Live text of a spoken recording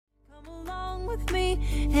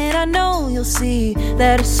me, and I know you'll see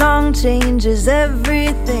that a song changes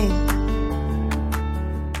everything.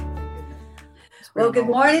 Well, good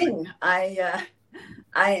morning. I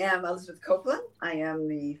am Elizabeth Copeland. I am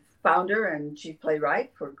the founder and chief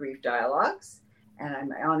playwright for Grief Dialogues, and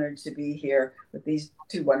I'm honored to be here with these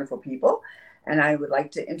two wonderful people. And I would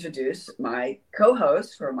like to introduce my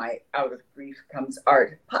co-host for my Out of Grief Comes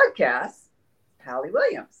Art podcast, Hallie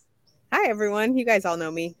Williams. Hi, everyone. You guys all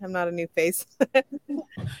know me. I'm not a new face.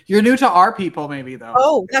 You're new to our people, maybe, though.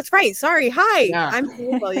 Oh, that's right. Sorry. Hi, Yeah. I'm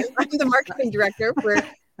Hallie Williams. I'm the marketing director for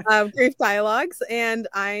Grief Dialogues, and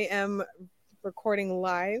I am recording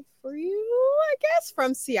live for you, I guess,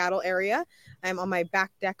 from Seattle area. I'm on my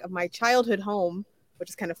back deck of my childhood home, which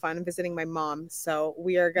is kind of fun. I'm visiting my mom. So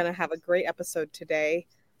we are going to have a great episode today.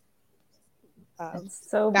 It's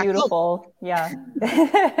so beautiful. Yeah.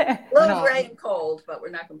 A little gray and cold, but we're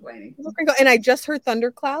not complaining. And I just heard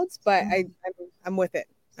thunderclouds, but I'm with it.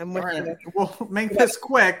 I'm with Right. it. We'll make this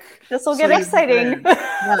quick. This will get exciting.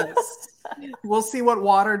 Yes. We'll see what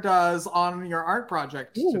water does on your art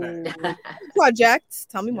project today. Project.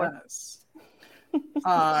 Tell me more. Yes.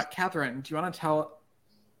 Catherine, do you want to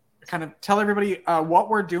tell everybody what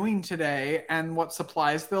we're doing today and what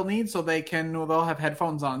supplies they'll need so they'll have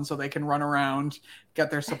headphones on so they can run around, get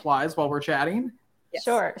their supplies while we're chatting? Yes.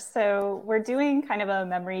 Sure. So we're doing kind of a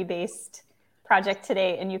memory-based project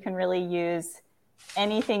today, and you can really use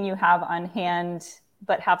anything you have on hand,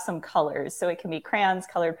 but have some colors. So it can be crayons,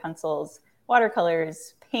 colored pencils,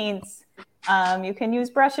 watercolors, paints. You can use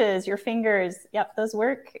brushes, your fingers. Yep, those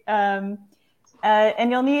work. And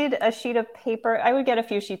you'll need a sheet of paper. I would get a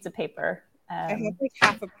few sheets of paper. I have like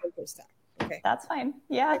half a paper stack. Okay, that's fine.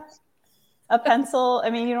 Yeah, a pencil. I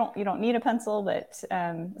mean, you don't need a pencil, but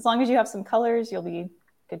as long as you have some colors, you'll be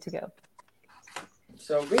good to go.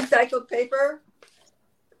 So recycled paper.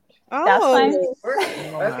 Oh, that's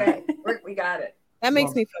fine. Okay, we got it. That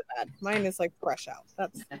makes me feel bad. Mine is like fresh out.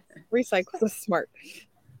 That's recycled is smart.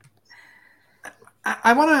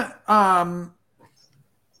 I want to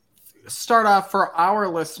start off for our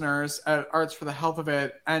listeners at Arts for the Health of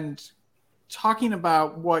It and talking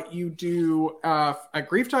about what you do at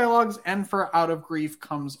Grief Dialogues and for Out of Grief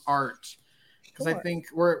Comes Art. Because I think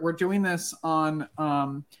we're doing this on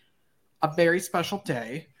a very special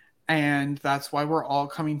day, and that's why we're all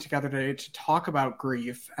coming together today to talk about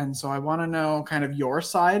grief. And so I want to know kind of your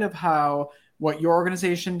side of what your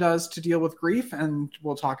organization does to deal with grief, and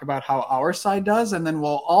we'll talk about how our side does, and then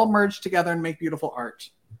we'll all merge together and make beautiful art.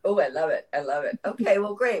 Oh, I love it. Okay,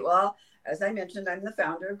 well, great. Well, as I mentioned, I'm the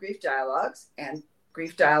founder of Grief Dialogues, and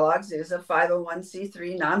Grief Dialogues is a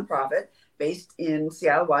 501c3 nonprofit based in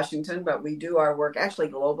Seattle, Washington, but we do our work actually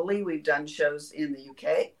globally. We've done shows in the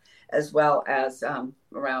UK as well as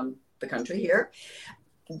around the country here.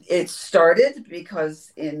 It started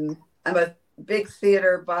because I'm a big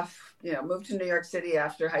theater buff, moved to New York City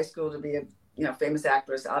after high school to be a famous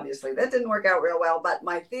actress. Obviously, that didn't work out real well, but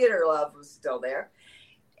my theater love was still there.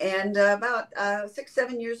 And about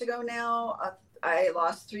 6-7 years ago now, I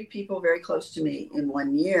lost 3 people very close to me in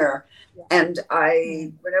 1 year. And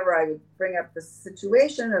whenever I would bring up the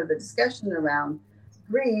situation or the discussion around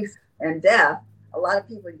grief and death, a lot of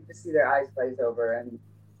people, you could see their eyes glaze over and,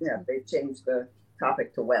 they changed the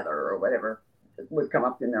topic to weather or whatever would come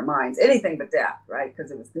up in their minds. Anything but death, right? Because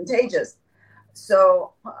it was contagious.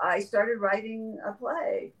 So I started writing a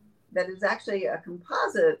play that is actually a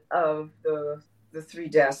composite of the 3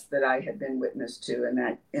 deaths that I had been witness to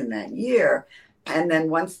in that year. And then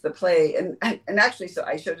once the play, and actually, so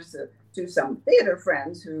I showed it to some theater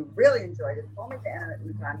friends who really enjoyed it, told me to enter it in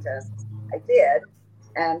the contest. I did,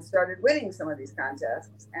 and started winning some of these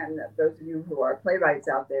contests. And those of you who are playwrights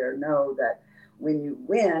out there know that when you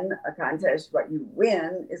win a contest, what you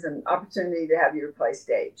win is an opportunity to have your play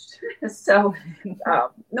staged. So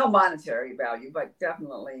no monetary value, but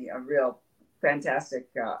definitely a real fantastic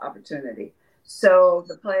opportunity. So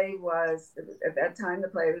the play was, at that time,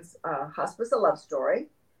 Hospice, a Love Story.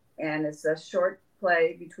 And it's a short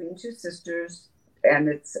play between 2 sisters. And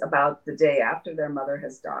it's about the day after their mother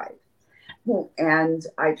has died. And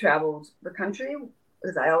I traveled the country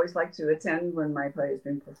because I always like to attend when my play has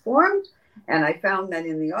been performed. And I found that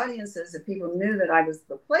in the audiences, if people knew that I was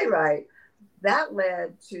the playwright, that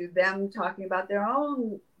led to them talking about their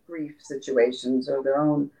own grief situations or their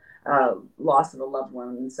own loss of a loved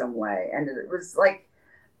one in some way. And it was like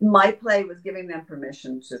my play was giving them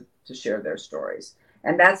permission to share their stories.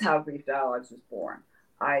 And that's how Grief Dialogues was born.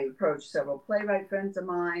 I approached several playwright friends of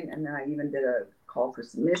mine, and then I even did a call for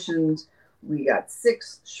submissions. We got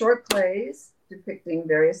 6 short plays depicting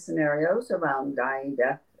various scenarios around dying,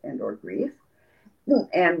 death, and or grief.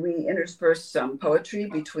 And we interspersed some poetry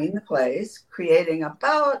between the plays, creating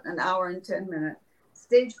about an hour and 10-minute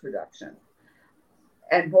stage production.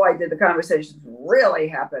 And boy, did the conversations really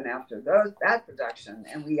happen after that production.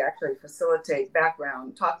 And we actually facilitate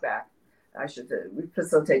talkback, we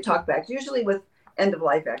facilitate talkbacks, usually with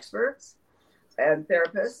end-of-life experts and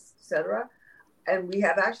therapists, etc. And we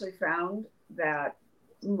have actually found that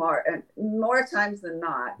more times than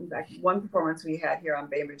not, in fact, one performance we had here on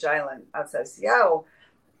Bainbridge Island outside Seattle,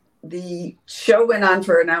 the show went on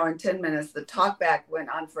for an hour and 10 minutes. The talkback went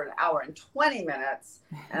on for an hour and 20 minutes.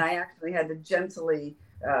 And I actually had to gently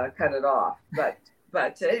cut it off.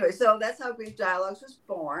 But anyway, so that's how Grief Dialogues was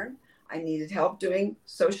born. I needed help doing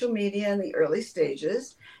social media in the early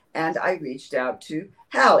stages. And I reached out to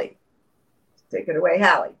Hallie. Take it away,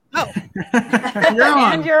 Hallie. Oh,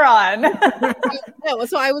 and you're on. No,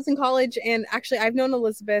 so I was in college, and actually I've known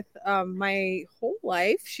Elizabeth my whole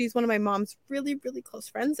life. She's one of my mom's really, really close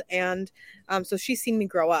friends. And so she's seen me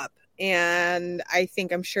grow up. And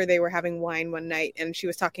I'm sure they were having wine one night, and she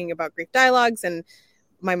was talking about Grief Dialogues, and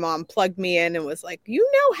my mom plugged me in and was like,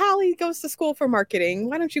 Hallie goes to school for marketing.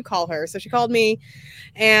 Why don't you call her? So she called me,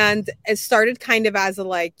 and it started kind of as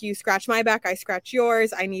you scratch my back, I scratch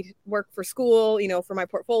yours. I need work for school, for my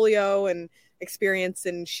portfolio and experience.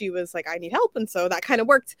 And she was like, I need help. And so that kind of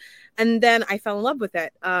worked. And then I fell in love with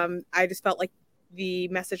it. I just felt like the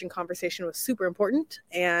message and conversation was super important.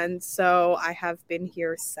 And so I have been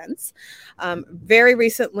here since. Very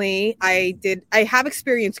recently, I have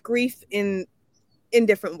experienced grief in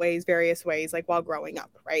different ways, various ways, like while growing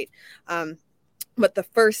up, right? But the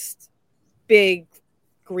first big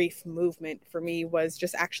grief movement for me was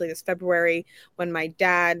just actually this February when my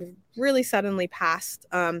dad really suddenly passed.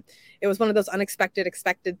 It was one of those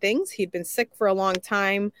expected things. He'd been sick for a long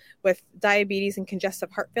time with diabetes and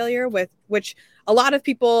congestive heart failure, which a lot of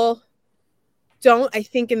people don't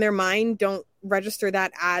register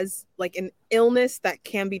that as like an illness that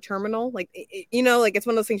can be terminal. It's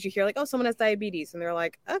one of those things you hear like, oh, someone has diabetes, and they're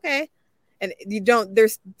like, okay. And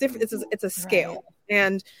there's different, it's a scale. Right.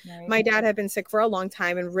 And my dad had been sick for a long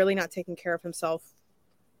time and really not taking care of himself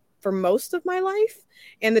for most of my life.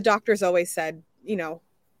 And the doctors always said,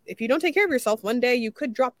 if you don't take care of yourself, one day you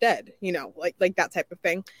could drop dead, like that type of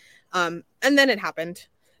thing. And then it happened.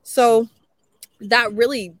 So that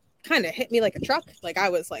really kind of hit me like a truck. Like I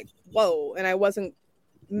was like, whoa. And I wasn't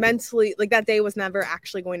mentally, like that day was never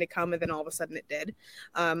actually going to come. And then all of a sudden it did.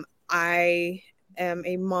 I am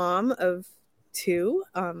a mom of two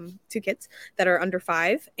kids that are under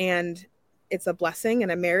 5, and it's a blessing.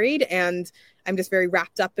 And I'm married, and I'm just very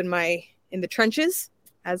wrapped up in the trenches,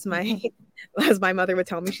 as my mother would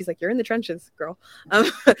tell me. She's like, you're in the trenches, girl.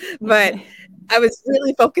 But I was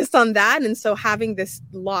really focused on that. And so having this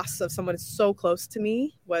loss of someone so close to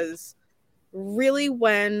me was really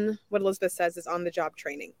when what Elizabeth says is on the job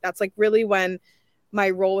training. That's like really when my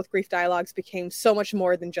role with Grief Dialogues became so much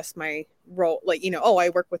more than just my role. Like, I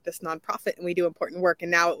work with this nonprofit and we do important work. And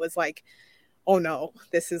now it was like, oh no,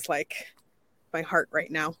 this is like my heart right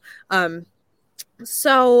now.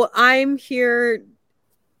 So I'm here,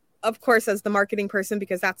 of course, as the marketing person,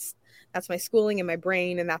 because that's my schooling and my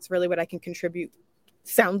brain. And that's really what I can contribute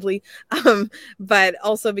soundly. But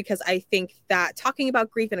also because I think that talking about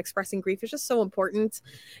grief and expressing grief is just so important.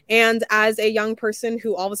 And as a young person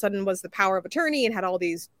who all of a sudden was the power of attorney and had all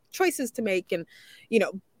these choices to make and,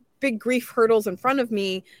 big grief hurdles in front of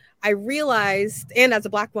me, I realized, and as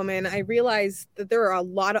a Black woman, I realized that there are a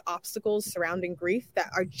lot of obstacles surrounding grief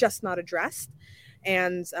that are just not addressed.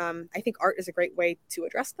 And I think art is a great way to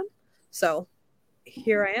address them. So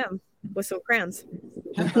here I am with some crayons.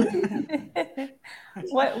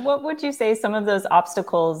 What would you say some of those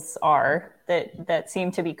obstacles are that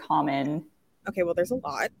seem to be common? Okay, well, there's a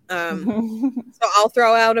lot. So I'll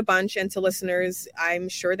throw out a bunch, and to listeners, I'm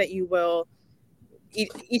sure that you will.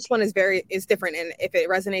 Each one is different, and if it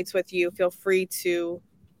resonates with you, feel free to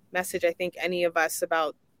message, I think, any of us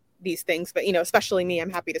about these things. But especially me, I'm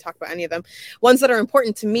happy to talk about any of them. Ones that are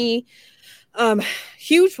important to me.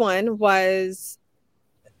 Huge one was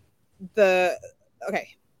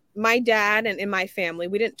my dad and in my family,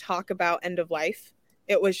 we didn't talk about end of life.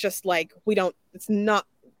 It was just like, no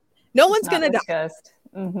one's going to die.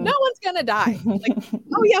 Mm-hmm. No one's going to die. Like,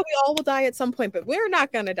 oh yeah, we all will die at some point, but we're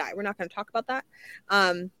not going to die. We're not going to talk about that.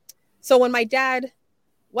 So when my dad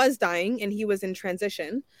was dying and he was in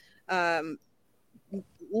transition,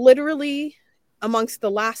 literally amongst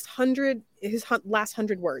the last 100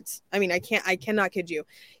 words. I mean, I cannot kid you.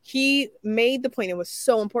 He made the point, it was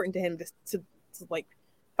so important to him to like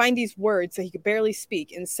find these words that he could barely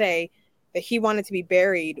speak and say, that he wanted to be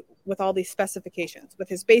buried with all these specifications, with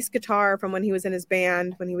his bass guitar from when he was in his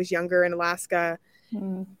band, when he was younger in Alaska,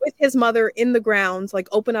 with his mother in the ground, like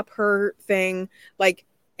open up her thing, like,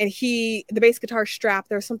 and the bass guitar strap,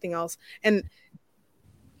 there's something else. And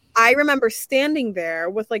I remember standing there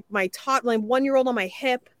with like my 1-year-old on my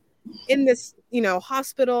hip in this,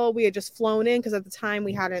 hospital. We had just flown in because at the time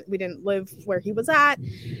we didn't live where he was at.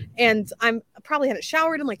 And I probably hadn't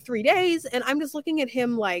showered in like 3 days. And I'm just looking at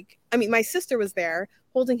him like, my sister was there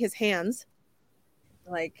holding his hands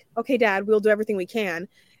like, okay, Dad, we'll do everything we can.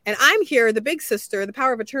 And I'm here, the big sister, the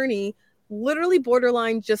power of attorney, literally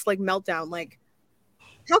borderline just like meltdown. Like,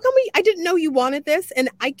 how come I didn't know you wanted this and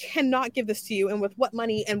I cannot give this to you, and with what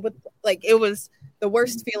money, and with like, it was the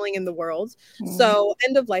worst feeling in the world. So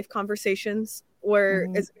end of life conversations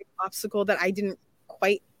is a big obstacle that it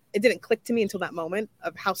didn't click to me until that moment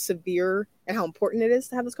of how severe and how important it is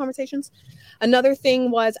to have those conversations. Another thing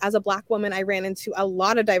was, as a Black woman, I ran into a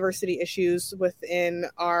lot of diversity issues within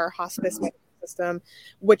our hospice system,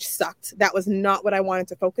 which sucked. That was not what I wanted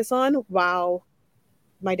to focus on while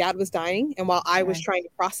my dad was dying and while I was trying to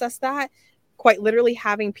process that. Quite literally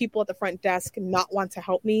having people at the front desk not want to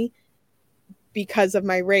help me because of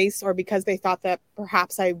my race, or because they thought that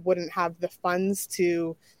perhaps I wouldn't have the funds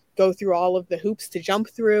to go through all of the hoops to jump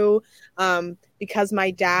through, because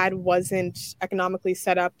my dad wasn't economically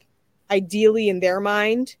set up ideally in their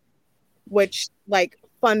mind, which, like,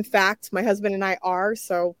 fun fact, my husband and I are.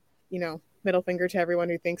 So, middle finger to everyone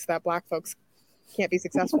who thinks that Black folks can't be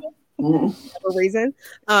successful for a reason.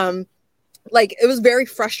 It was very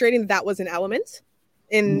frustrating that was an element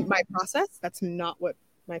in my process. That's not what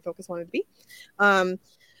my focus wanted to be.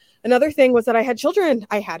 Another thing was that I had children.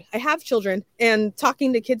 I have children, and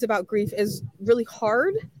talking to kids about grief is really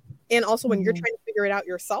hard. And also when you're trying to figure it out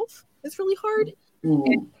yourself, it's really hard. And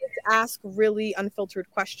kids ask really unfiltered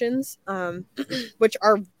questions, which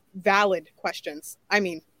are valid questions.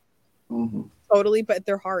 Totally, but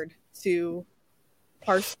they're hard to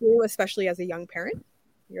parse through, especially as a young parent.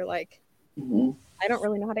 You're like, I don't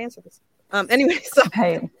really know how to answer this. Anyway, so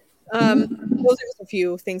those are just a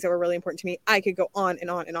few things that were really important to me. I could go on and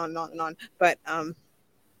on and on and on and on, but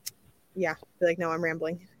yeah, I feel like now I'm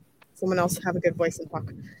rambling. Someone else have a good voice and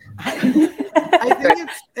talk. I think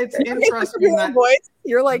it's interesting that voice.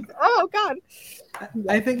 You're like, oh God.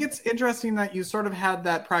 I think it's interesting that you sort of had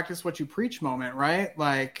that practice what you preach moment, right?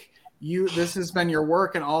 Like, this has been your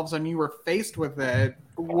work, and all of a sudden you were faced with it.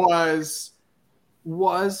 Was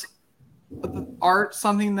art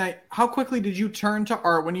something that, how quickly did you turn to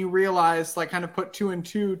art when you realized, like, kind of put 2 and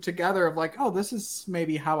 2 together of like, oh, this is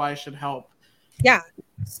maybe how I should help? Yeah.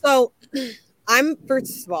 So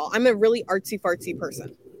first of all, I'm a really artsy fartsy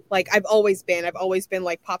person. Like, I've always been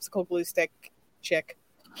like popsicle glue stick chick,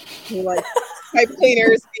 like pipe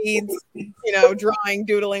cleaners, beads, drawing,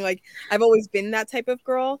 doodling. Like, I've always been that type of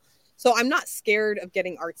girl. So I'm not scared of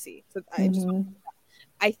getting artsy. So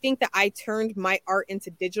I think that I turned my art into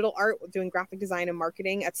digital art, doing graphic design and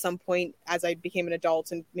marketing at some point as I became an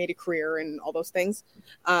adult and made a career and all those things.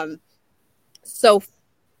 So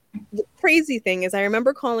the crazy thing is, I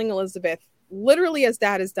remember calling Elizabeth literally as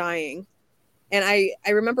Dad is dying. And I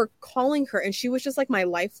remember calling her, and she was just like my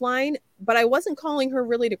lifeline, but I wasn't calling her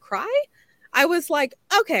really to cry. I was like,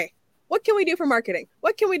 okay, what can we do for marketing?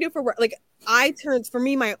 What can we do for work? Like, for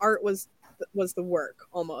me, my art was the work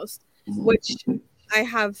almost, which I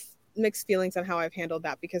have mixed feelings on how I've handled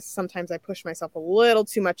that, because sometimes I push myself a little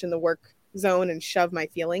too much in the work zone and shove my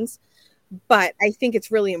feelings. But I think it's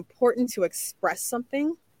really important to express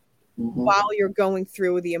something while you're going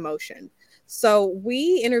through the emotion. So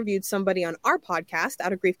we interviewed somebody on our podcast,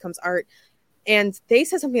 Out of Grief Comes Art, and they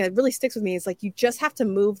said something that really sticks with me. It's like, you just have to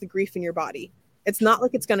move the grief in your body. It's not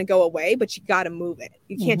like it's going to go away, but you got to move it.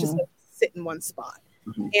 You can't just sit in one spot.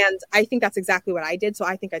 And I think that's exactly what I did. So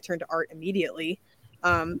I think I turned to art immediately.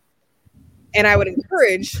 And I would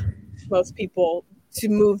encourage most people to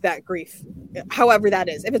move that grief, however that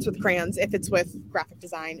is. If it's with crayons, if it's with graphic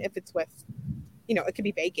design, if it's with, it could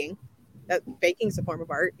be baking. Baking's a form of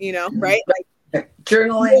art, right? Like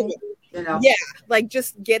journaling, Yeah, like,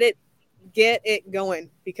 just get it going,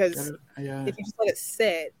 because if you just let it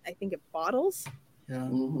sit, I think it bottles. Yeah.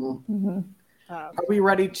 Are we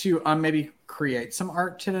ready to maybe create some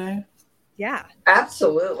art today? Yeah,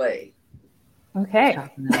 absolutely. Okay.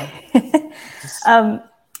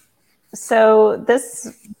 So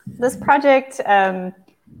this project, I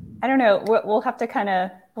don't know. We'll have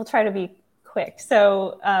to we'll try to be quick.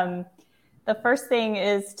 So the first thing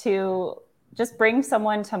is to just bring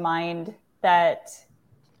someone to mind that,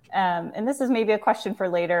 and this is maybe a question for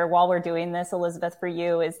later while we're doing this, Elizabeth, for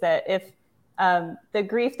you, is that if the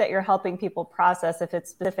grief that you're helping people process, if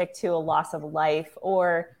it's specific to a loss of life,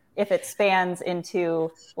 or if it spans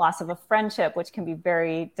into loss of a friendship, which can be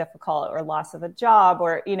very difficult, or loss of a job,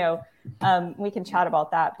 or, we can chat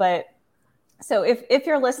about that. But so if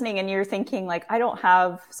you're listening and you're thinking like, I don't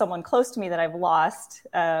have someone close to me that I've lost,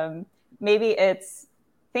 maybe it's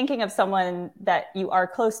thinking of someone that you are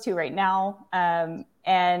close to right now.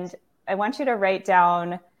 And I want you to write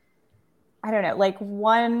down, I don't know, like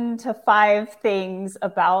 1 to 5 things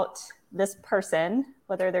about this person,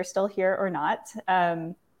 whether they're still here or not,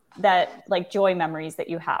 that like joy memories that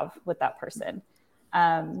you have with that person.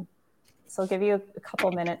 So I'll give you a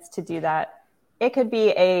couple minutes to do that. It could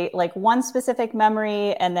be one specific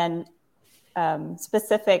memory and then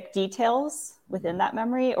specific details within that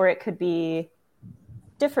memory, or it could be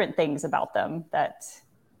different things about them that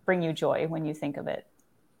bring you joy when you think of it.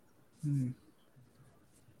 Hmm.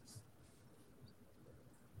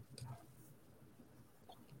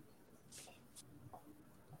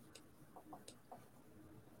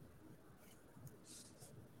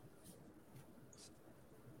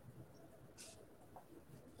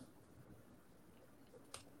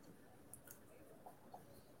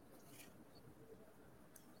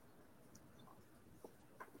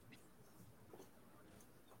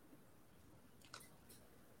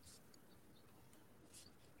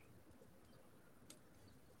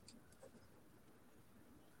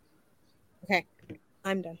 Okay,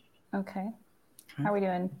 I'm done. Okay. How are we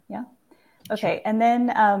doing? Yeah. Okay. And then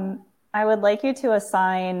I would like you to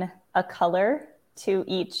assign a color to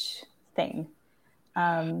each thing.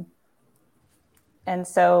 And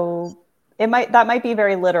so that might be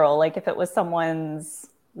very literal. Like if it was someone's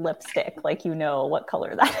lipstick, like, what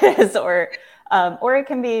color that is, or it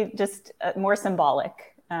can be just more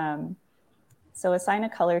symbolic. So assign a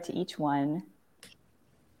color to each one.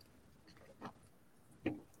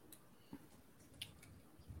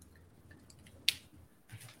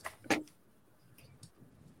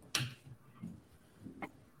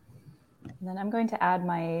 And then I'm going to add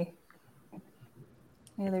my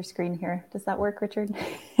other screen here. Does that work, Richard?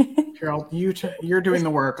 Carol, you're doing the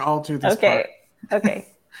work. I'll do this part. Okay.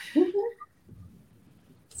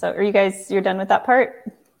 So you're done with that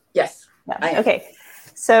part? Yes. Yeah. Okay.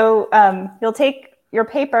 So you'll take your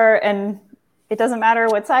paper, and it doesn't matter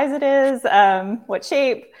what size it is, what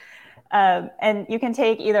shape, and you can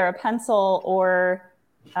take either a pencil or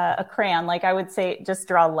a crayon. Like I would say, just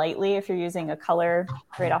draw lightly if you're using a color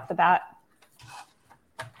right off the bat.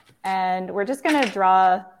 And we're just going to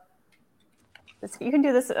draw this. You can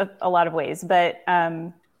do this a lot of ways, but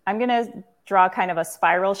I'm going to draw kind of a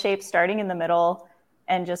spiral shape starting in the middle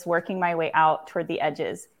and just working my way out toward the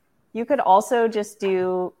edges. You could also just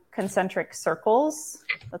do concentric circles.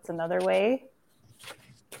 That's another way.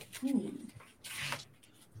 I'm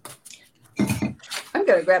going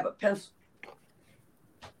to grab a pencil.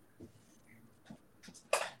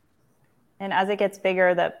 And as it gets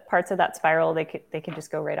bigger, the parts of that spiral, they can just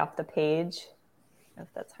go right off the page. I don't know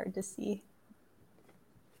if that's hard to see.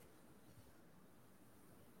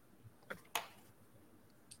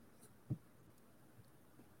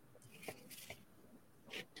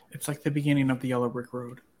 It's like the beginning of the Yellow Brick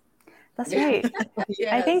Road. That's right.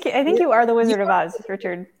 Yes. I think you are the Wizard of Oz,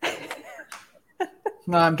 Richard.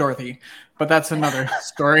 No, I'm Dorothy, but that's another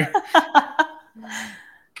story.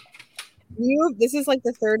 This is like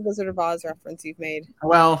the third Wizard of Oz reference you've made.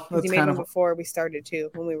 Well, that's You made kind one of before we started too,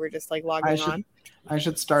 when we were just like logging on. I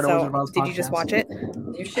should start a Wizard of Oz podcast. Did you just watch it?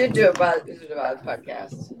 You should do a Wizard of Oz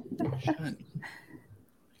podcast.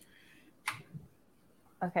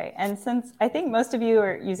 Okay, and since I think most of you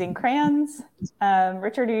are using crayons,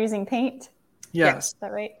 Richard, you're using paint? Yes. Is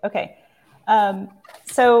that right? Okay.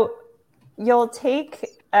 So you'll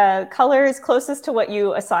take colors closest to what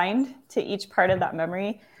you assigned to each part of that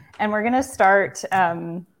memory. And we're going to start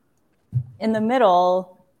in the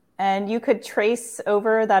middle, and you could trace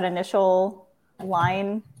over that initial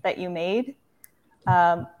line that you made.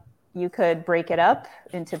 You could break it up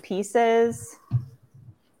into pieces.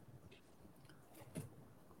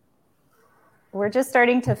 We're just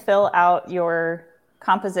starting to fill out your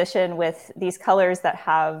composition with these colors that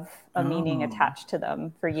have a meaning attached to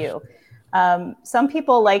them for you. Some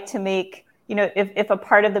people like to make, if a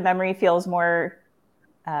part of the memory feels more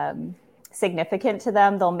significant to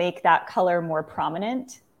them, they'll make that color more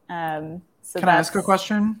prominent. Can I ask a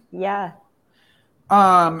question? Yeah.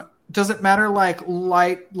 Does it matter like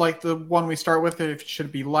light, like the one we start with? If it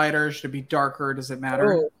should be lighter, should it be darker? Does it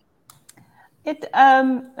matter?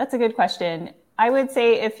 That's a good question. I would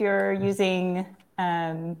say if you're using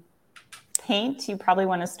paint, you probably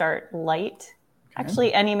want to start light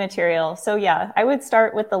Actually, any material. So yeah, I would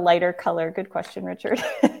start with the lighter color. Good question, Richard.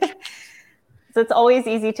 So it's always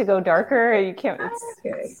easy to go darker. You can't.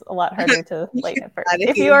 It's a lot harder to lighten it first.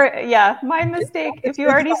 If you are, yeah, my mistake. If you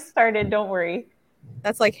already started, don't worry.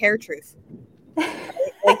 That's like hair truth.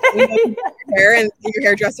 Like, you know, hair and your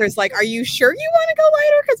hairdresser is like, "Are you sure you want to go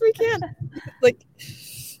lighter? Because we can't." Like,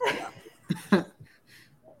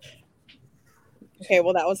 okay,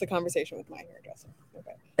 well, that was the conversation with my hairdresser.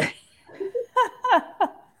 Okay.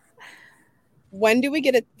 When do we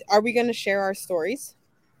get it? Are we going to share our stories,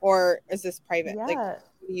 or is this private? Yeah. Like, what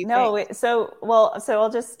do you think? So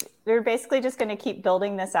we're basically just going to keep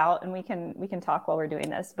building this out, and we can talk while we're doing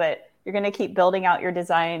this. But you're going to keep building out your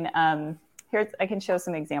design. Here, I can show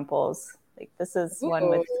some examples. Like this is one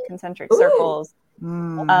with concentric circles.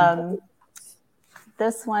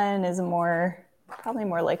 This one is probably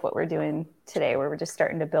more like what we're doing today, where we're just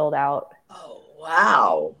starting to build out. Oh,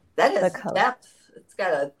 wow. That has depth. It's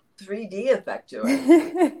got a 3D effect to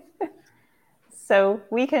it. So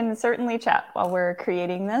we can certainly chat while we're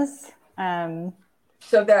creating this.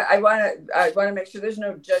 So that I want to make sure there's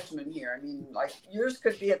no judgment here. I mean, like yours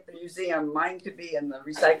could be at the museum, mine could be in the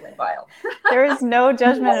recycling pile. There is no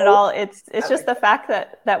judgment at all. It's just the fact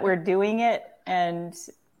that we're doing it, and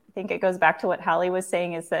I think it goes back to what Hallie was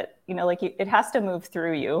saying, is that, you know, like it has to move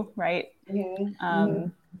through you, right? Mm-hmm.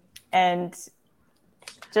 And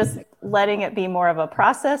just letting it be more of a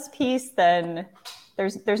process piece, then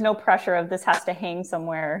there's no pressure of this has to hang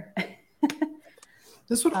somewhere.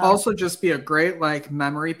 This would also just be a great like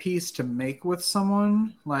memory piece to make with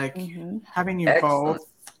someone, like having you both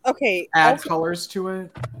add colors to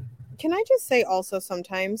it. Can I just say also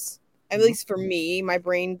sometimes, at least for me, my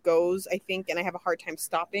brain goes, I think, and I have a hard time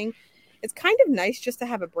stopping. It's kind of nice just to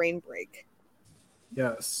have a brain break.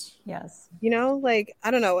 Yes. You know, like,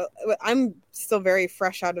 I don't know. I'm still very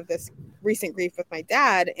fresh out of this recent grief with my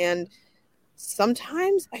dad. And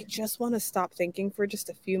sometimes I just want to stop thinking for just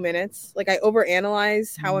a few minutes. Like I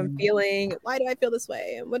overanalyze how I'm feeling. Why do I feel this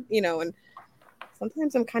way? And what, you know, and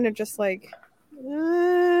sometimes I'm kind of just like,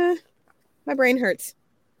 my brain hurts.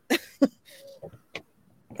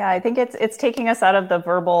 Yeah, I think it's taking us out of the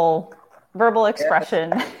verbal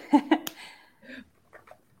expression.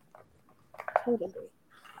 Totally.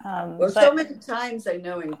 So many times I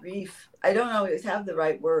know in grief, I don't always have the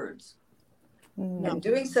right words. And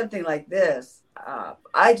doing something like this,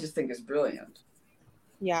 I just think is brilliant.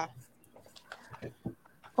 Yeah.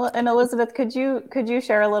 Well, and Elizabeth, could you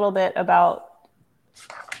share a little bit about,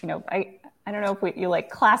 you know, I don't know if you like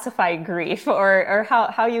classify grief or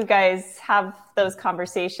how you guys have those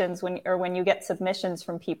conversations when you get submissions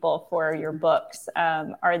from people for your books.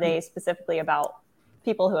 Are they specifically about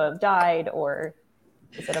people who have died, or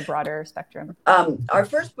is it a broader spectrum? Our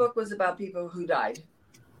first book was about people who died.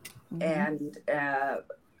 And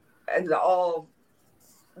all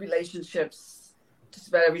relationships, just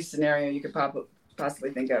about every scenario you could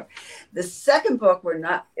possibly think of. The second book, we're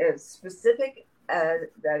not as specific as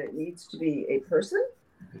that it needs to be a person,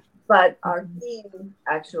 but our theme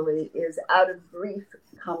actually is out of grief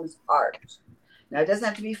comes art. Now, it doesn't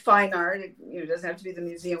have to be fine art. It doesn't have to be the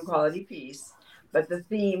museum quality piece, but the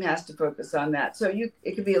theme has to focus on that. So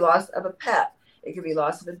it could be loss of a pet. It could be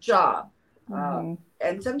loss of a job.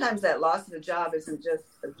 And sometimes that loss of a job isn't just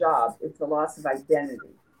a job, it's the loss of identity.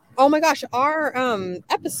 Oh my gosh, our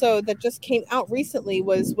episode that just came out recently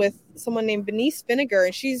was with someone named Benice Vinegar,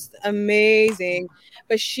 and she's amazing,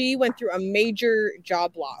 but she went through a major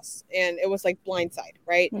job loss, and it was like Blindside,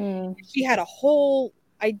 right? She had a whole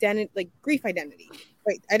identity, like grief identity.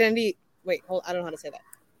 I don't know how to say that.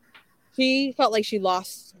 She felt like she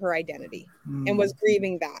lost her identity and was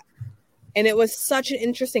grieving that. And it was such an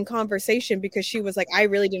interesting conversation because she was like, I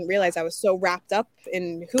really didn't realize I was so wrapped up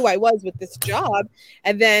in who I was with this job.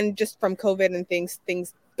 And then just from COVID and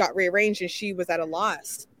things got rearranged and she was at a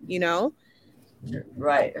loss, you know?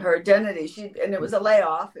 Right. Her identity. And it was a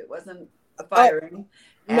layoff. It wasn't a firing.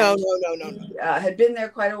 No. She, had been there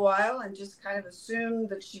quite a while and just kind of assumed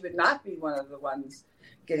that she would not be one of the ones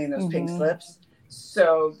getting those pink slips.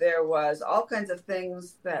 So there was all kinds of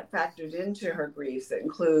things that factored into her grief that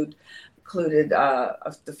included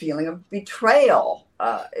the feeling of betrayal,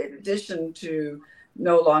 in addition to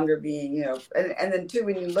no longer being, and then too,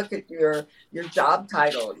 when you look at your job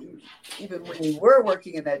title, even when you were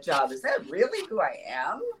working in that job, is that really who I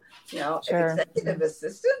am? Sure. An executive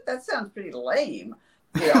assistant? That sounds pretty lame.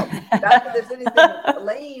 Not that there's anything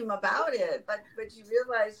lame about it, but you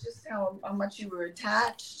realize just how much you were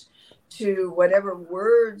attached to whatever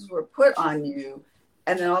words were put on you,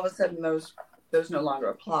 and then all of a sudden those no longer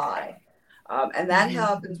apply. And that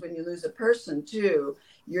happens when you lose a person too.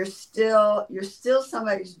 you're still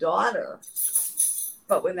somebody's daughter.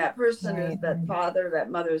 But when that person is that father, that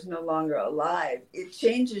mother is no longer alive, it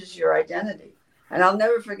changes your identity. And I'll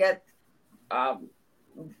never forget,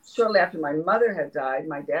 shortly after my mother had died,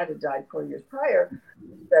 my dad had died 4 years prior,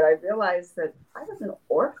 that I realized that I was an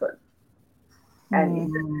orphan. And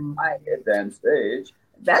even in my advanced age,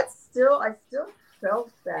 I still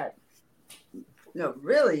felt that,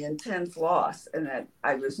 really intense loss, and that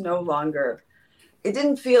I was no longer, it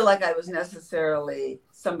didn't feel like I was necessarily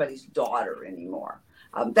somebody's daughter anymore.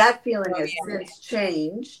 That feeling has since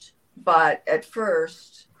changed, but at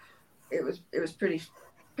first it was pretty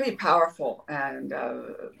powerful and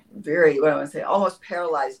very, what I want to say, almost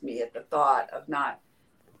paralyzed me at the thought of not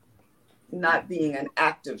being an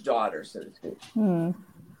active daughter, so to speak.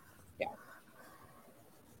 Yeah.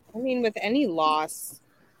 I mean, with any loss,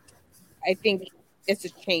 I think it's a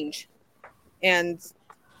change, and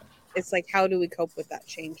it's like, how do we cope with that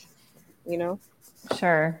change?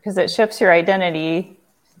 Sure, because it shifts your identity.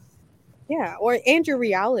 Yeah, and your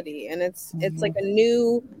reality, and it's like a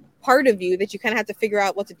new part of you that you kind of have to figure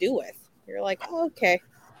out what to do with. You're like, oh, okay,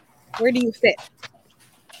 where do you fit?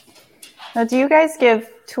 Now, do you guys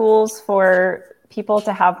give tools for people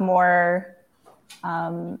to have more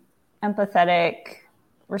empathetic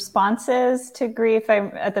responses to grief?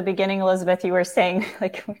 At the beginning, Elizabeth, you were saying,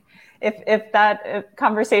 like, if that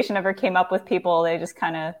conversation ever came up with people, they just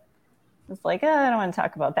kind of was like, I don't want to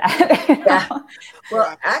talk about that. Yeah.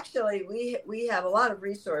 Well, actually, we have a lot of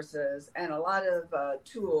resources and a lot of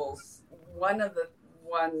tools. One of the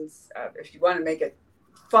ones, if you want to make it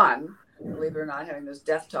fun, believe it or not, having those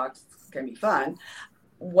death talks can be fun.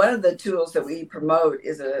 One of the tools that we promote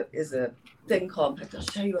is a thing called, I'll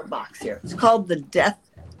show you a box here. It's called the Death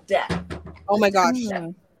Deck. Oh my gosh.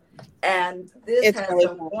 And this has really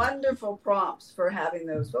some wonderful prompts for having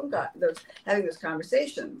those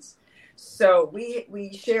conversations. So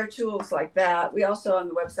we share tools like that. We also on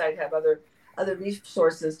the website have other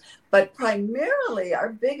resources, but primarily our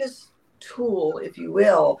biggest tool, if you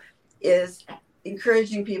will, is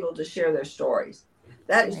encouraging people to share their stories.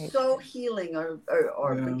 That is so healing, or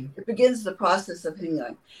it begins the process of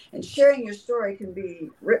healing. And sharing your story can be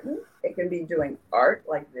written. It can be doing art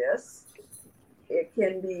like this. It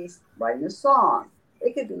can be writing a song.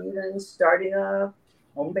 It could be even starting a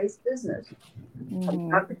home-based business,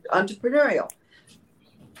 entrepreneurial.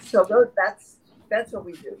 So that's what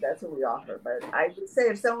we do. That's what we offer. But I would say,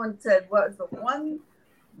 if someone said, what is the one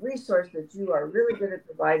resource that you are really good at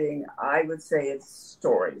providing, I would say it's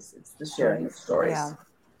stories. It's the sharing of stories.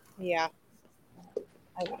 Yeah,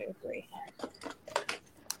 I would agree.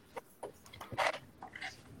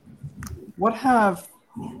 What have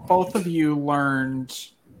both of you learned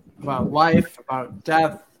about life, about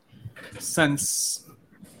death, since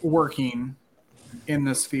working in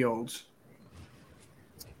this field?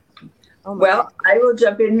 Well, I will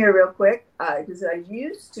jump in here real quick because I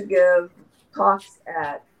used to give talks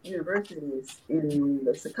at universities in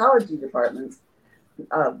the psychology departments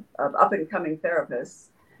of up-and-coming therapists,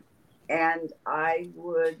 and I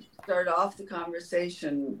would start off the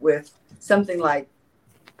conversation with something like,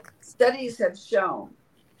 studies have shown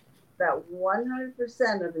that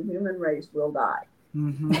 100% of the human race will die.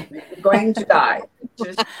 You're going to die.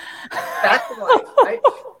 Just back to life, right?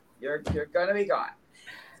 You're going to be gone.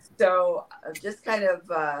 So just kind of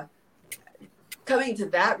coming to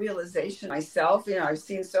that realization myself, I've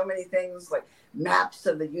seen so many things like maps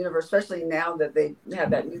of the universe, especially now that they have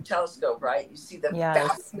that new telescope, right? You see the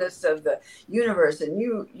vastness of the universe, and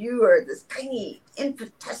you are this tiny,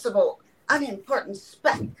 infinitesimal, unimportant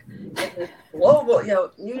speck in this global,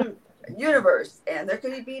 universe, and there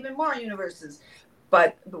could be even more universes.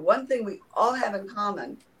 But the one thing we all have in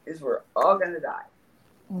common is we're all going to die.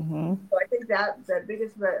 So I think that the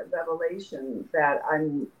biggest revelation that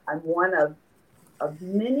I'm one of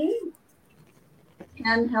many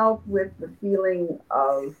can help with the feeling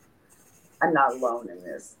of I'm not alone in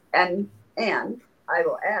this. And I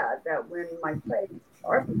will add that when my plays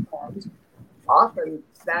are performed, often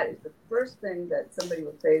that is the first thing that somebody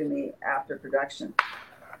will say to me after production.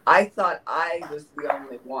 I thought I was the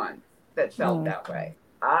only one that felt that way.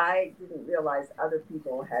 I didn't realize other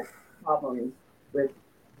people had problems with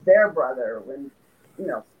their brother when,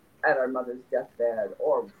 at our mother's deathbed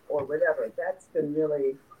or whatever. That's been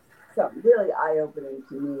really something really eye-opening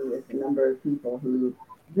to me, is the number of people who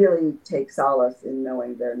really take solace in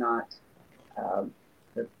knowing they're not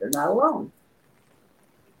alone.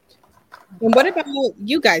 And what about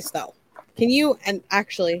you guys, though? Can you, and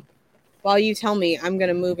actually, while you tell me, I'm going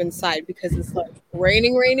to move inside because it's like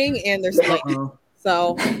raining, and there's light.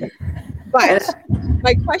 So, but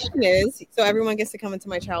my question is, so everyone gets to come into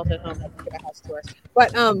my childhood home and get a house tour.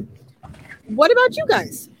 But what about you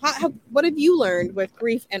guys? What have you learned with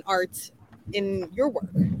grief and art in your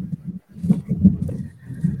work?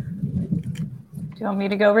 Do you want me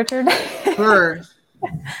to go, Richard? Sure.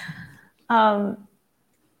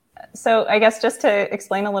 So I guess just to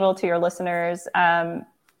explain a little to your listeners,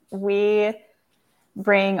 we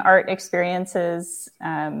bring art experiences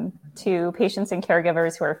to patients and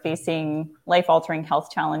caregivers who are facing life-altering health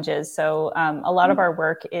challenges. So a lot of our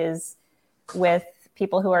work is with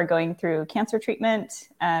people who are going through cancer treatment.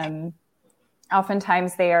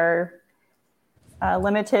 Oftentimes they are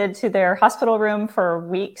limited to their hospital room for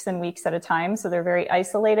weeks and weeks at a time. So they're very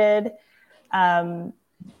isolated. And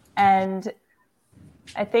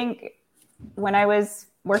I think when I was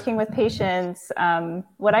working with patients,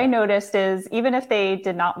 what I noticed is even if they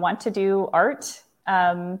did not want to do art,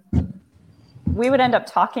 we would end up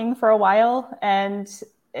talking for a while, and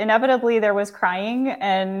inevitably there was crying.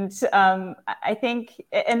 And I think,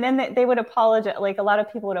 and then they would apologize. Like a lot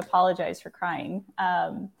of people would apologize for crying.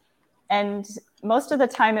 And most of the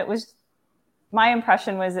time my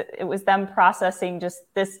impression was it was them processing just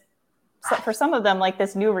this, for some of them, like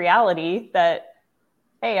this new reality that,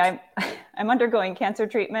 hey, I'm undergoing cancer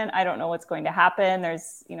treatment. I don't know what's going to happen.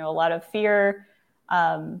 There's, a lot of fear,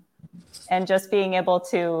 and just being able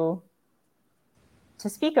to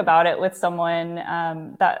speak about it with someone,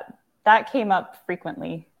 that came up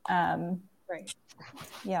frequently. Right.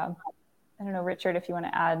 Yeah. I don't know, Richard, if you want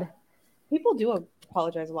to add. People do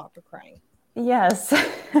apologize a lot for crying. Yes.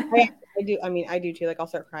 I do. I mean, I do too. Like I'll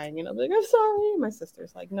start crying, like, I'm sorry. My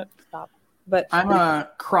sister's like, no, stop. But I'm a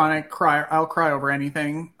chronic crier. I'll cry over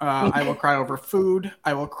anything. I will cry over food.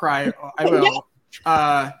 I will cry. I will.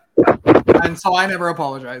 And so I never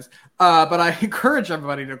apologize. But I encourage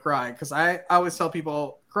everybody to cry because I always tell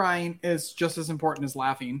people crying is just as important as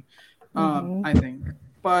laughing, I think.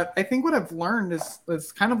 But I think what I've learned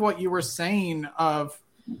is kind of what you were saying of,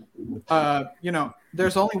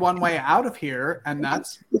 there's only one way out of here, and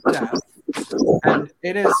that's death. And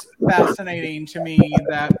it is fascinating to me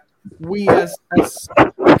that we as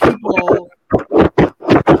people,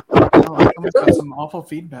 someone's got some awful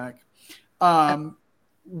feedback. This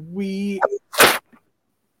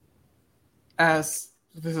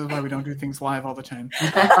is why we don't do things live all the time.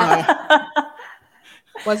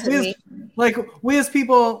 We as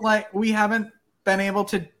people, we haven't been able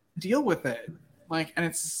to deal with it. And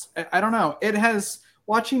it's, I don't know, it has,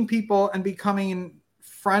 watching people and becoming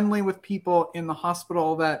friendly with people in the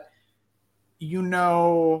hospital that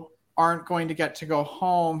aren't going to get to go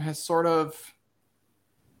home has sort of,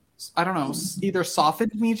 I don't know, either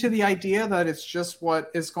softened me to the idea that it's just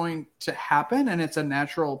what is going to happen and it's a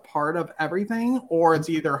natural part of everything, or it's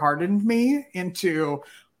either hardened me into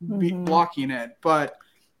blocking it. But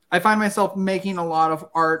I find myself making a lot of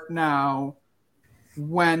art now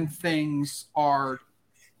when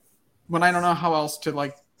I don't know how else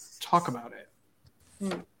to talk about it.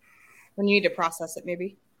 When you need to process it,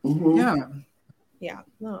 maybe. Mm-hmm. Yeah.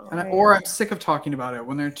 No. Or I'm sick of talking about it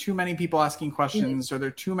when there are too many people asking questions or there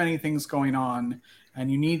are too many things going on and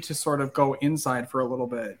you need to sort of go inside for a little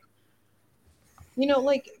bit.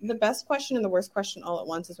 The best question and the worst question all at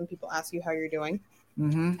once is when people ask you how you're doing.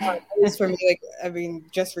 Mm-hmm. At least for me,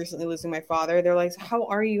 just recently losing my father, they're like, how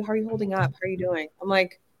are you? How are you holding up? How are you doing? I'm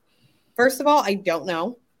like, first of all, I don't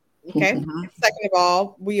know. Okay. Mm-hmm. Second of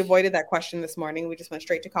all, we avoided that question this morning. We just went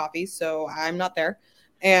straight to coffee. So I'm not there.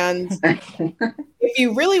 And if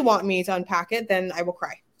you really want me to unpack it, then I will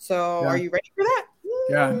cry. So Are you ready for that?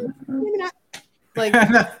 Yeah. Maybe not.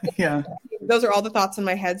 Yeah. Those are all the thoughts in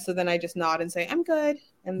my head. So then I just nod and say, I'm good.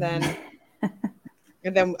 And then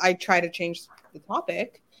I try to change the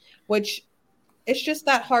topic, which it's just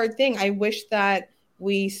that hard thing. I wish that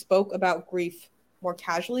we spoke about grief more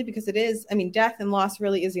casually because it is, death and loss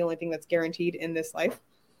really is the only thing that's guaranteed in this life.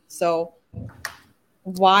 So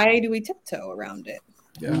why do we tiptoe around it?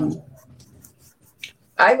 Yeah.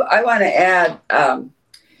 I want to add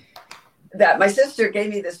that my sister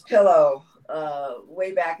gave me this pillow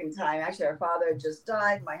way back in time. Actually, our father had just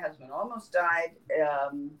died. My husband almost died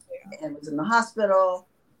and was in the hospital.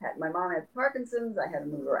 My mom had Parkinson's. I had to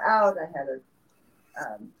move her out. I had a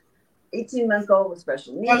 18-month-old with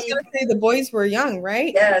special needs. I was going to say the boys were young,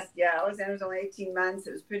 right? Yes, yeah. Alexander was only 18 months.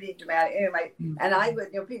 It was pretty dramatic. Anyway, and I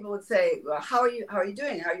would, people would say, "Well, how are you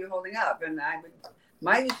doing? How are you holding up?" And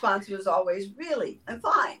my response was always, "Really, I'm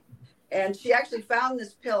fine." And she actually found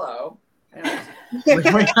this pillow. And I'm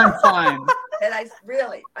fine. And I'm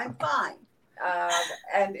fine.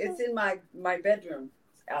 And it's in my bedroom.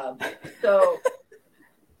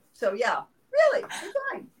 So yeah, really, I'm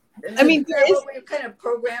fine. I mean, is that what we're kind of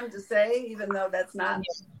programmed to say, even though that's not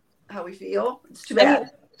how we feel? It's too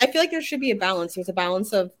bad. I feel like there should be a balance. There's a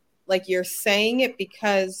balance of like you're saying it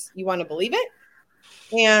because you want to believe it,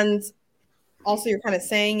 and also you're kind of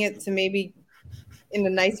saying it to maybe in a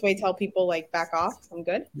nice way tell people like back off, I'm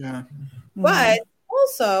good. Yeah. But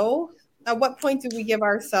also, at what point do we give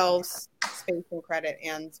ourselves space and credit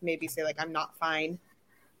and maybe say like I'm not fine?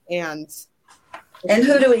 And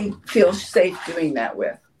who do we feel safe doing that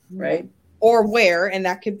with, right? Or where, and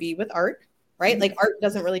that could be with art, right? Like art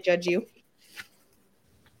doesn't really judge you.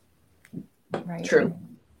 Right. True.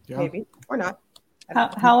 Yeah. Maybe or not.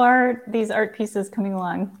 How are these art pieces coming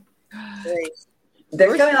along? Great.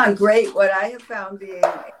 They're coming on great. What I have found being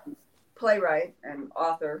a playwright and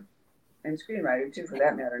author and screenwriter too, for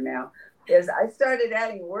that matter now, is I started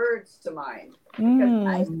adding words to mine. Because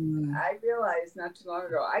I realized not too long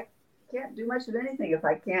ago, I can't do much of anything if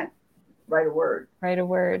I can't write a word. Write a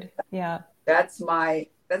word. Yeah. That's my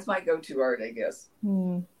go-to art, I guess.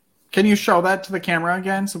 Mm. Can you show that to the camera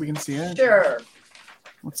again so we can see it? Sure.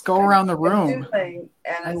 Let's go around the room. And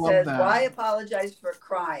I it love says, that. "Why apologize for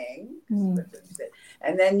crying?" And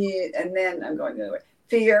then I'm going the other way.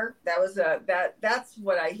 Fear. That's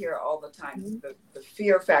what I hear all the time. The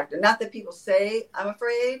fear factor. Not that people say I'm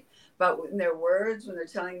afraid, but in their words, when they're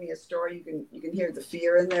telling me a story, you can hear the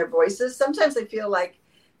fear in their voices. Sometimes I feel like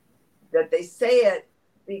that they say it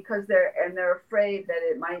because they're afraid that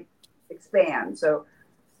it might expand. So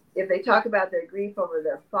if they talk about their grief over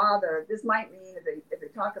their father, this might mean if they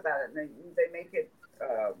talk about it and they make it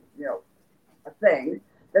a thing,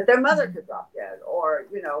 that their mother could drop dead, or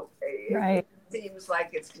it seems like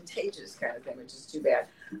it's contagious kind of thing, which is too bad.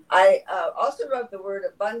 I also wrote the word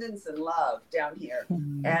abundance and love down here,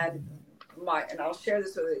 and I'll share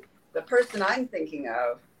this with you. The person I'm thinking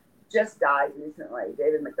of just died recently,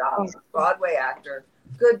 David McDonald, Broadway actor,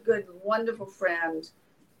 good, wonderful friend,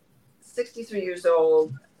 63 years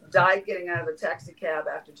old, died getting out of a taxi cab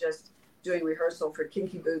after just doing rehearsal for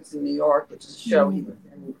Kinky Boots in New York, which is a show he was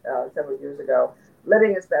in several years ago,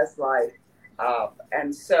 living his best life.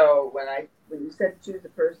 And so when you said choose a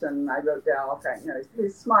person, I wrote down all kinds,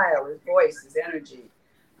 his smile, his voice, his energy,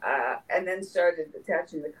 and then started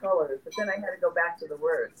attaching the colors. But then I had to go back to the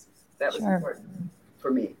words. That was important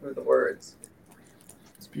for me, were the words.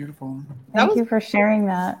 It's beautiful. Thank you for sharing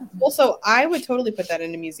that. Also, I would totally put that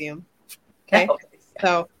in a museum. Okay.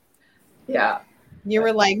 So yeah. You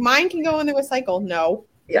were like, mine can go in the recycle. No.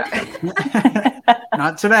 Yeah.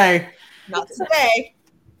 Not today. Not today.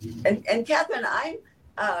 And Catherine, I'm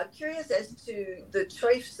curious as to the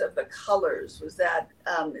choice of the colors. Was that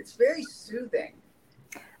it's very soothing.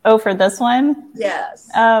 Oh, for this one? Yes.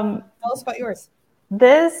 Tell us about yours.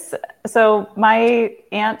 So my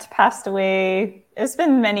aunt passed away. It's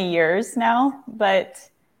been many years now, but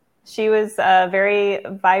she was a very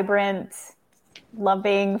vibrant,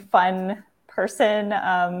 loving, fun person.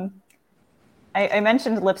 I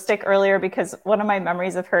mentioned lipstick earlier because one of my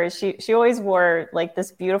memories of her is she always wore like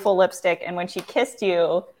this beautiful lipstick, and when she kissed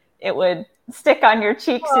you, it would stick on your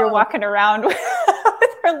cheeks. You're walking around with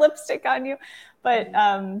her lipstick on you. But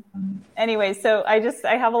anyway, so I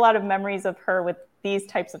have a lot of memories of her with these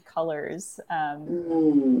types of colors,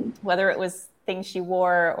 whether it was things she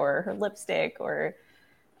wore or her lipstick or,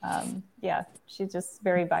 she's just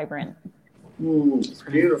very vibrant. It's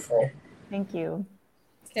beautiful. Thank you.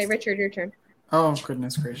 Okay, Richard, your turn. Oh,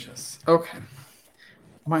 goodness gracious. Okay.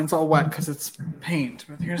 Mine's all wet because it's paint,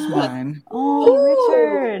 but here's mine. Oh,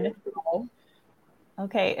 Richard.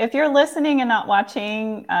 Okay, if you're listening and not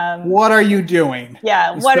watching... what are you doing?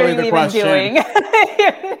 Yeah, what are you even doing?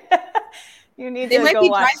 You need they to might go be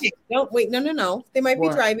watch. driving. No, wait, no. They might be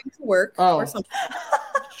driving to work or something.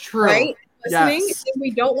 True. Right? Listening, Yes. and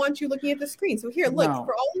we don't want you looking at the screen. So here, look, No.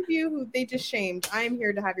 for all of you who they just shamed, I am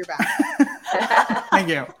here to have your back. Thank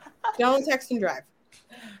you. Don't text and drive.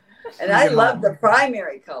 And I love the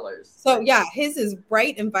primary colors. So yeah, his is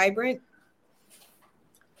bright and vibrant.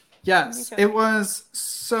 Yes, it was.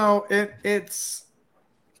 So it's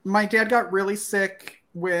my dad got really sick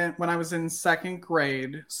when I was in second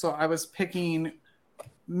grade. So I was picking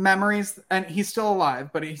memories, and he's still alive,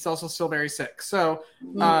 but he's also still very sick. So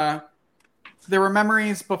there were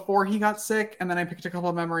memories before he got sick, and then I picked a couple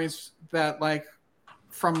of memories that like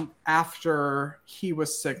from after he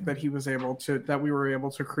was sick that we were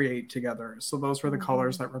able to create together. So those were the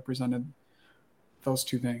colors that represented those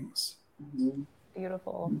two things.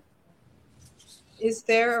 Beautiful. Is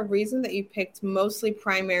there a reason that you picked mostly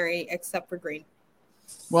primary except for green?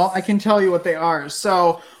 Well, I can tell you what they are.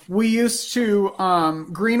 So we used to,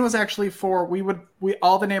 green was actually for,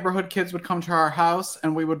 all the neighborhood kids would come to our house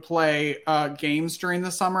and we would play games during the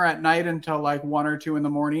summer at night until like 1 or 2 in the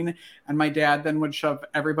morning. And my dad then would shove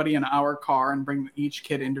everybody in our car and bring each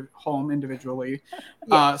kid home individually.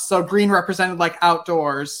 Yeah. So green represented like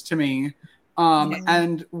outdoors to me.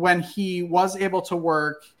 And when he was able to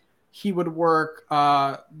work, he would work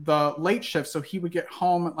the late shift. So he would get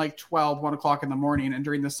home at like 1 o'clock in the morning. And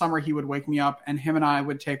during the summer, he would wake me up and him and I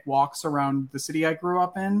would take walks around the city I grew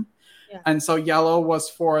up in. Yeah. And so yellow was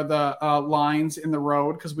for the lines in the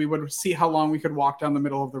road because we would see how long we could walk down the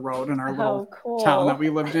middle of the road in our little town that we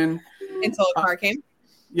lived in. Until a car came?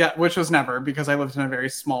 Yeah, which was never because I lived in a very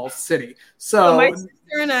small city. So my sister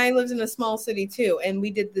and I lived in a small city too. And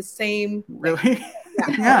we did the same. Really?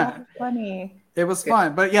 Yeah. Oh, funny. It was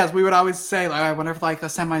fun, but yes, we would always say, like, I wonder if like a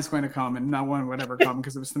semi is going to come, and no one would ever come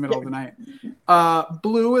because it was the middle of the night.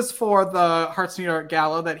 Blue is for the Hearts New York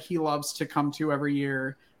Gala that he loves to come to every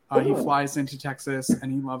year. He flies into Texas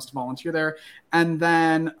and he loves to volunteer there. And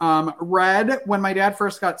then red, when my dad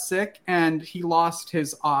first got sick and he lost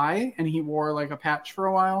his eye and he wore like a patch for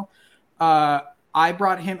a while, I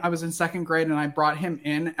was in 2nd grade and I brought him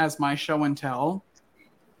in as my show and tell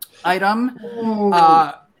item.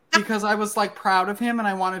 Because I was like proud of him and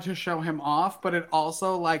I wanted to show him off, but it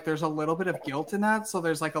also like there's a little bit of guilt in that. So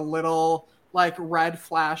there's like a little like red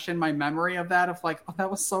flash in my memory of that of like, oh,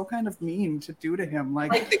 that was so kind of mean to do to him.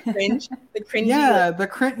 Like the cringe, the cringy.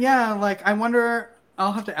 Yeah, like I wonder.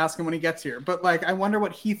 I'll have to ask him when he gets here. But like I wonder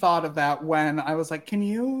what he thought of that when I was like, can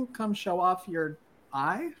you come show off your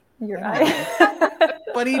eye? Your eye.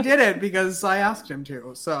 But he did it because I asked him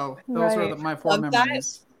to. So those were my 4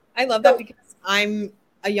 memories. I love that because I'm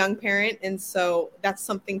a young parent, and so that's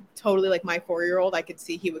something totally like my 4-year-old. I could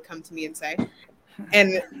see he would come to me and say,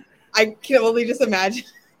 and I can only just imagine.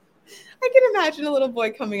 I can imagine a little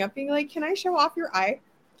boy coming up being like, "Can I show off your eye?"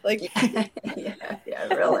 Like, yeah,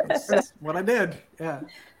 really. That's what I did. Yeah.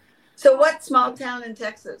 So, what small town in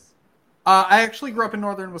Texas? I actually grew up in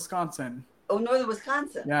northern Wisconsin. Oh, northern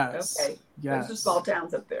Wisconsin. Yes. Okay. Yes. There's some small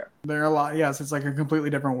towns up there. There are a lot. Yes, it's like a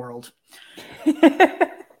completely different world.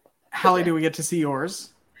 Hallie, do we get to see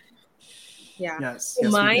yours? Yeah. Yes. So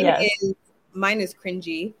mine is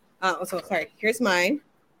cringy. Sorry. Here's mine.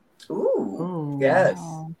 Ooh. Yes.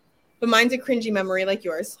 Wow. But mine's a cringy memory like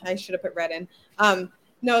yours. I should have put red in.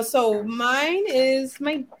 No, so mine is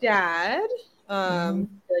my dad. I feel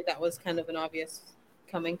like that was kind of an obvious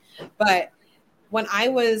coming. But when I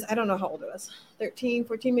don't know how old I was, 13,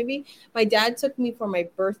 14 maybe, my dad took me for my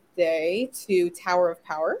birthday to Tower of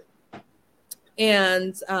Power.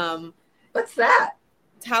 And what's that?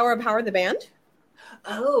 Tower of Power, the band.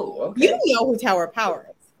 Oh, okay. You don't know who Tower of Power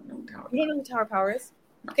is. You don't know who Tower of Power is?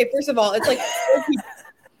 Okay, first of all, it's like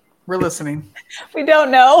we're listening. We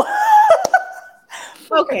don't know.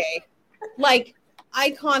 Okay, like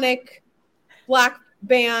iconic black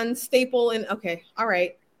band staple, and okay, all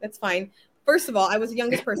right, that's fine. First of all, I was the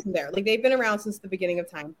youngest person there. Like they've been around since the beginning of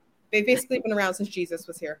time. They've basically been around since Jesus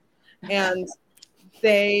was here, and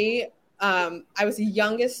I was the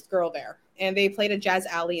youngest girl there, and they played at Jazz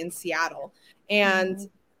Alley in Seattle, and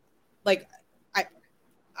like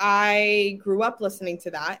I grew up listening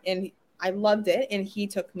to that, and I loved it, and he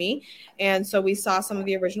took me, and so we saw some of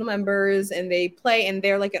the original members, and they play, and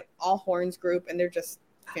they're like an all horns group, and they're just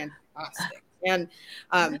fantastic. And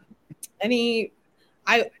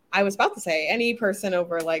I was about to say any person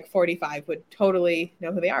over like 45 would totally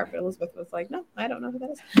know who they are, but Elizabeth was like, no, I don't know who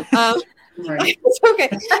that is. It's okay,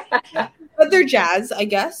 but they're jazz, I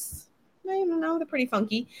guess. I don't know, they're pretty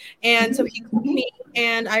funky. And so he called me,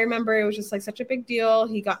 and I remember it was just like such a big deal.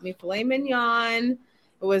 He got me filet mignon.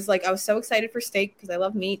 It was like I was so excited for steak because I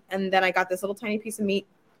love meat, and then I got this little tiny piece of meat,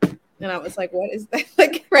 and I was like, "What is that?"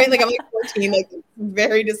 Like, right? Like I'm like 14, like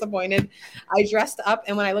very disappointed. I dressed up,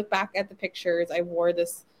 and when I look back at the pictures, I wore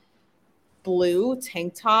this blue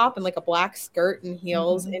tank top and like a black skirt and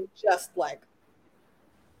heels, and just like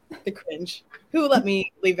the cringe. Who let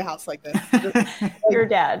me leave the house like this? Your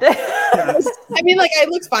dad. I mean, like I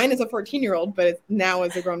looked fine as a 14-year-old, but now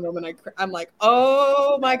as a grown woman, I'm like,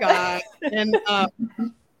 oh my god. And I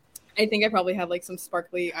think I probably had like some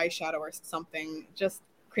sparkly eyeshadow or something, just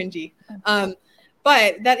cringy.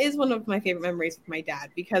 But that is one of my favorite memories with my dad,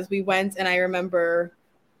 because we went, and I remember,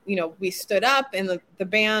 you know, we stood up, and the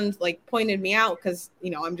band like pointed me out because,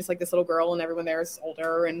 you know, I'm just like this little girl, and everyone there is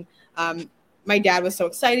older, and my dad was so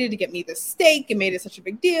excited to get me this steak and made it such a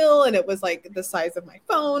big deal. And it was like the size of my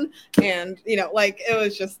phone. And, you know, like it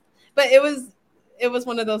was just, but it it was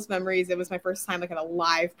one of those memories. It was my first time like at a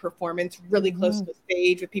live performance, really close to the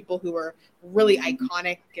stage with people who were really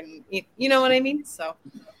iconic, and you know what I mean. So,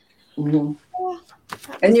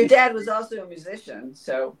 and your dad was also a musician,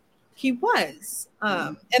 so he was.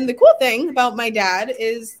 And the cool thing about my dad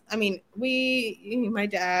is, I mean, my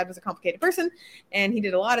dad was a complicated person, and he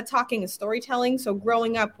did a lot of talking and storytelling. So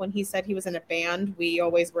growing up, when he said he was in a band, we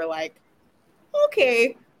always were like,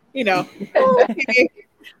 okay, you know, okay.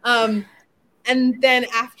 And then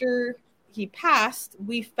after he passed,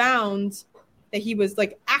 we found that he was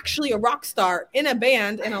like actually a rock star in a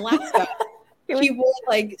band in Alaska. He wore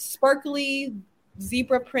like sparkly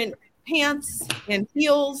zebra print pants and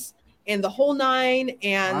heels and the whole nine,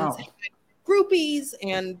 and groupies,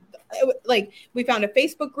 and like we found a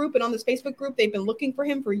Facebook group, and on this Facebook group they've been looking for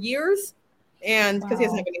him for years, and because he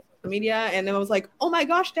doesn't have any social media, and then I was like, oh my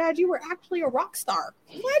gosh, Dad, you were actually a rock star.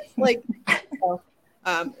 What? Like, so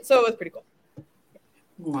it was pretty cool.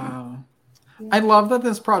 Wow. I love that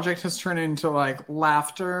this project has turned into like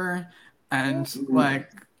laughter and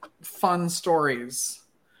like fun stories.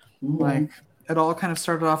 Like it all kind of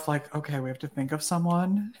started off like, okay, we have to think of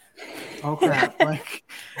someone. Oh crap. Like,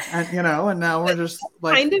 and you know, and now we're just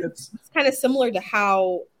like, it's kind of similar to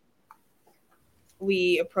how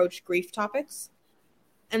we approach grief topics.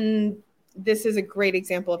 And this is a great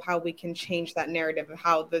example of how we can change that narrative of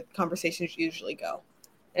how the conversations usually go.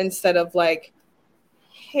 Instead of like,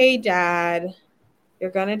 hey, Dad,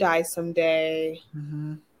 you're going to die someday.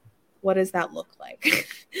 What does that look like?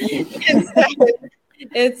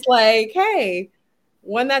 It's like, hey,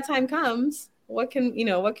 when that time comes, what can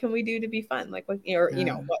we do to be fun? Like, what, or, you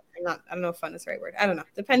know, what, I don't know if fun is the right word. I don't know.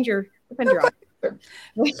 Depends your on.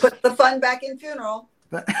 Put the fun back in funeral.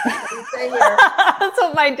 That's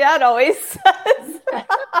what my dad always says.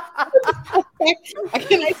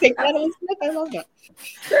 Can I take that, Elizabeth? I love that.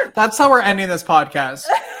 That's how we're ending this podcast.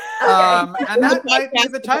 And that might be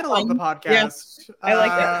the title of the podcast. Yeah, I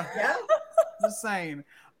like that. Yeah. Just saying.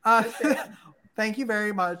 Thank you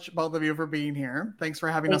very much, both of you, for being here. Thanks for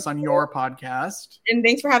having us on your podcast. And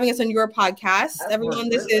thanks for having us on your podcast. Everyone,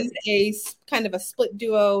 this is a kind of a split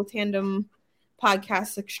duo tandem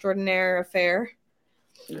podcast extraordinaire affair.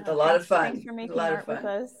 It's a lot of fun. Thanks for making art with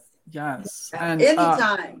us. Yes. And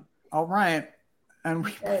anytime. All right. And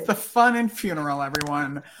we put the fun in funeral,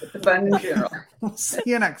 everyone. Put the fun in funeral. We'll see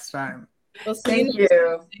you next time. We'll see Thank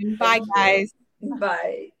you. Bye, guys.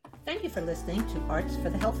 Bye. Thank you for listening to Arts for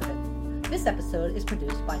the Health of It. This episode is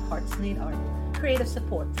produced by Hearts Need Art, creative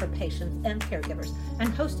support for patients and caregivers,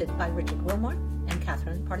 and hosted by Richard Wilmore and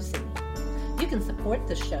Catherine Particini. You can support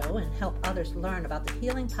the show and help others learn about the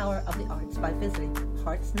healing power of the arts by visiting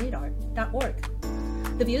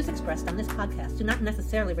heartsneedart.org. The views expressed on this podcast do not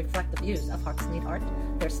necessarily reflect the views of Hearts Need Art,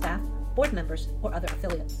 their staff, board members, or other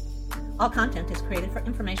affiliates. All content is created for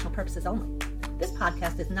informational purposes only. This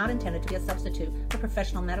podcast is not intended to be a substitute for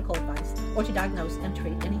professional medical advice or to diagnose and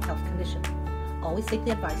treat any health condition. Always seek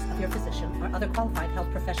the advice of your physician or other qualified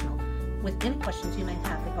health professional with any questions you may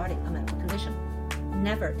have regarding a medical condition.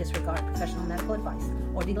 Never disregard professional medical advice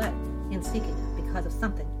or delay in seeking it because of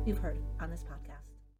something you've heard on this podcast.